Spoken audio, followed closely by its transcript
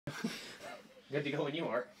Good to go when you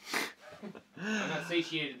are. I'm not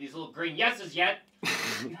satiated these little green yeses yet.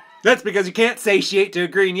 That's because you can't satiate to a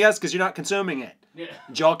green yes because you're not consuming it. Yeah.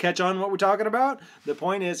 Did y'all catch on what we're talking about? The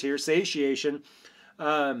point is here, satiation.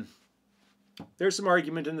 There's some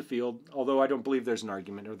argument in the field, although I don't believe there's an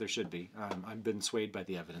argument, or there should be. I've been swayed by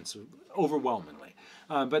the evidence overwhelmingly.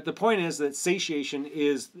 But the point is that satiation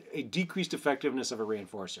is a decreased effectiveness of a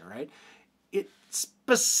reinforcer, right? It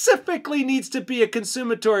specifically needs to be a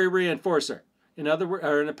consumatory reinforcer. In other words,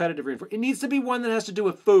 or an appetitive reinforcer. It needs to be one that has to do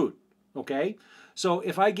with food, okay? So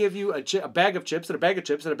if I give you a bag of chips and a bag of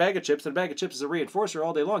chips and a bag of chips and a bag of chips as a reinforcer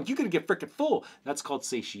all day long, you're going to get frickin' full. That's called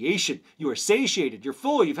satiation. You are satiated. You're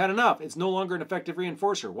full. You've had enough. It's no longer an effective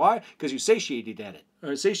reinforcer. Why? Because you satiated at it.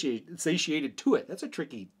 Or satiated to it. That's a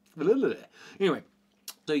tricky... Anyway,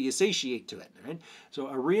 so you satiate to it, right? So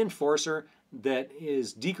a reinforcer that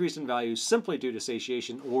is decreased in value simply due to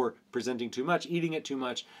satiation or presenting too much, eating it too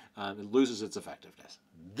much, it loses its effectiveness.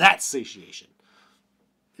 That's satiation.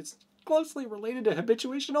 It's closely related to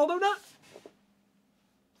habituation, although not.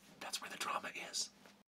 That's where the drama is.